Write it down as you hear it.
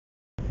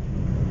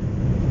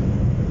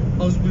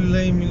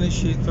Auzubillahi minash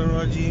shaitanir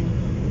rajeem.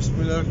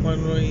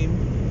 Bismillahirrahmanirrahim.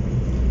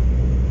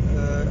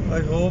 I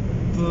hope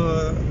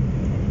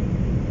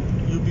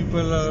you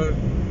people are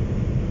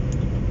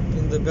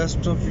in the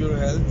best of your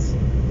health.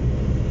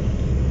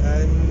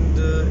 And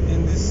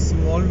in this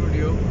small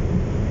video,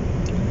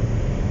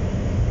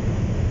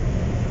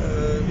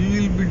 we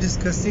will be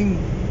discussing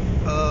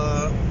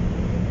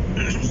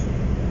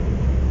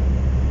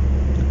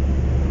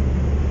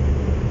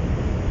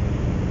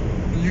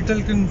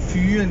little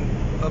confusion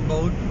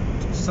about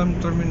some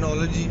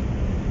terminology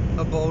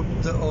about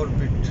the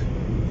orbit.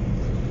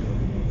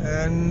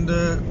 And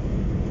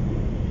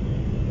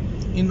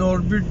in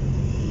orbit,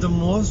 the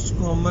most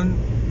common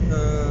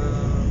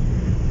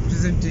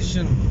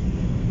presentation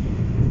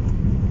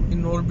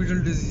in orbital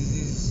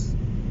diseases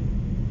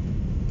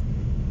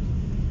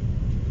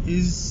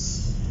is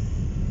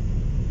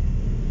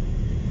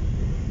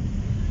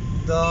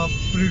the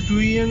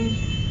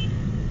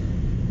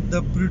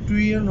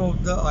protrusion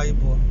of the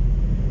eyeball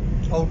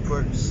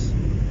outwards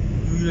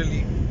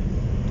usually,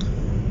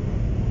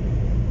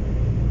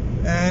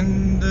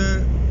 and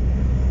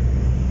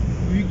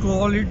we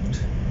call it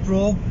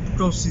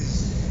proptosis.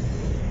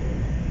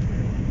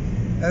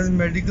 As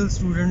medical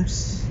students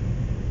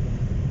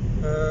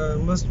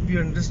must be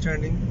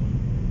understanding,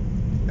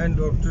 and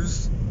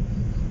doctors,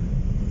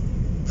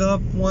 the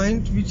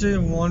point which I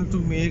want to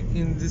make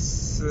in this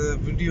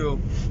video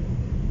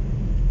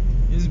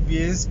is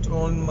based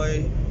on my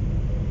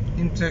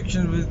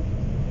interaction with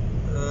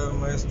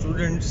my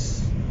students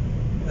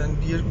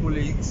and dear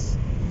colleagues,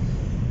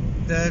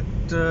 that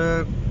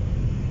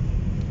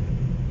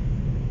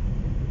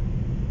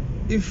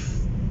if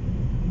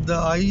the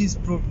eye is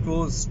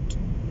proptosed,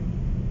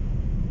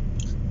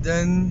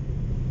 then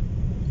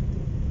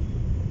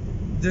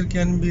there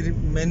can be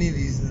many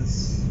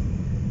reasons,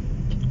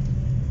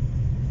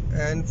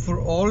 and for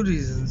all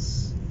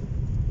reasons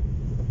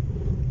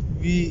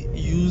we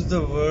use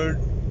the word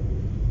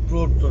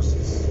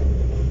proptosis,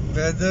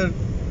 whether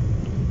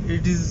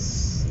it is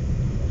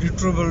some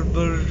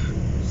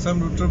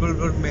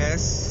retrobulbar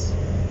mass,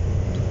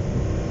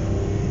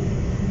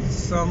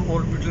 some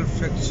orbital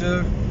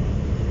fracture,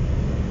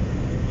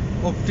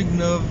 optic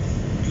nerve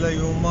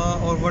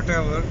glioma, or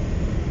whatever.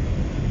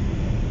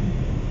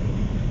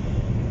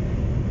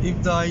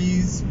 If the eye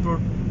is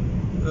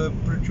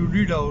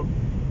protruded out,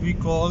 we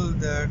call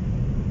that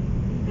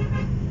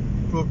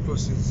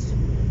proptosis.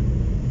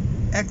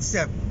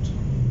 Except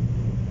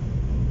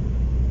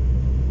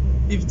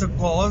if the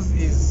cause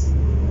is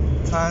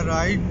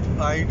thyroid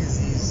eye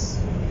disease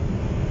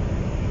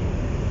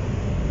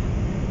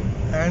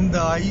and the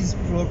eye is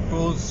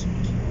proptosed,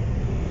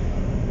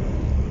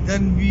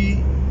 then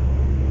we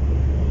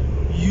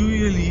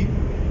usually,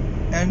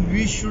 and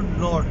we should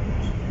not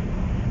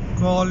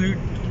call it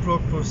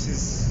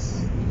proptosis,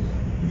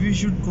 we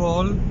should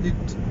call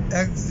it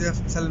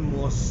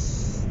exaphthalmos,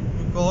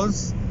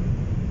 because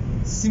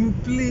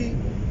simply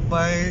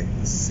by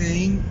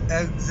saying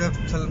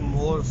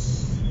exaphthalmos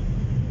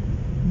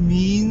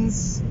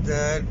means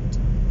that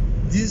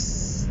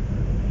this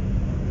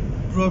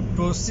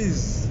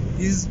proptosis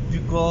is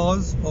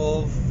because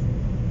of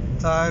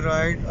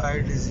thyroid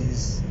eye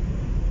disease.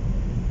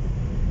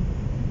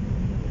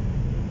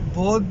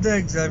 Both the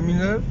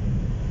examiner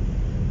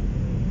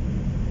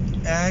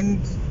and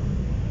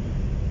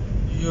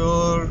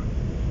your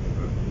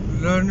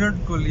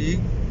learned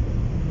colleague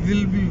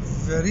will be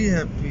very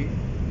happy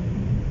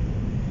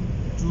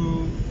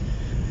to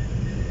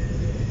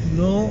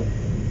know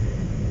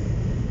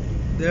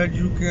that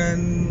you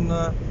can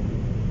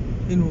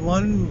in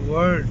one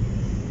word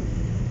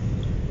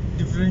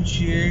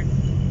differentiate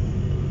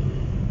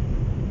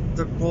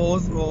the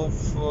cause of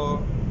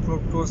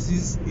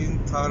proptosis in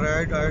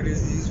thyroid eye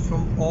disease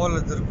from all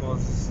other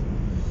causes.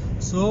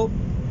 So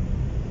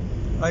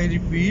I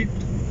repeat,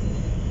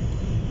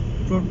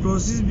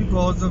 proptosis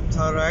because of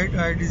thyroid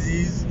eye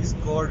disease is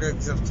called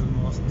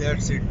exaphthalmos.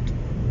 That's it,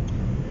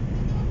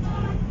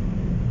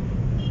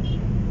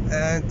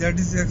 and that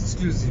is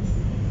exclusive.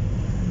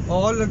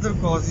 All other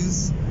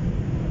causes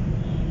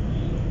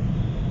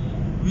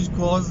which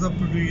cause the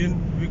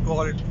protrusion, we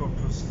call it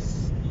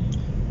proptosis.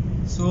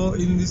 So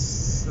in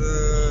this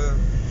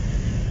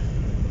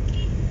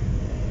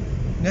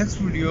next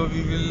video,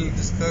 we will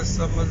discuss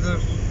some other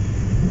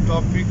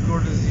topic or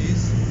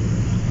disease.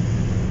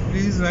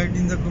 Please write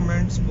in the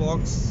comments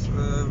box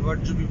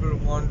what you people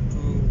want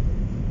to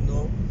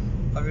know.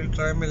 I will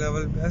try my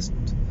level best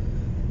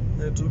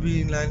to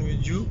be in line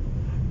with you.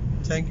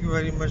 Thank you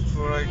very much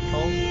for right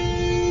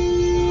now.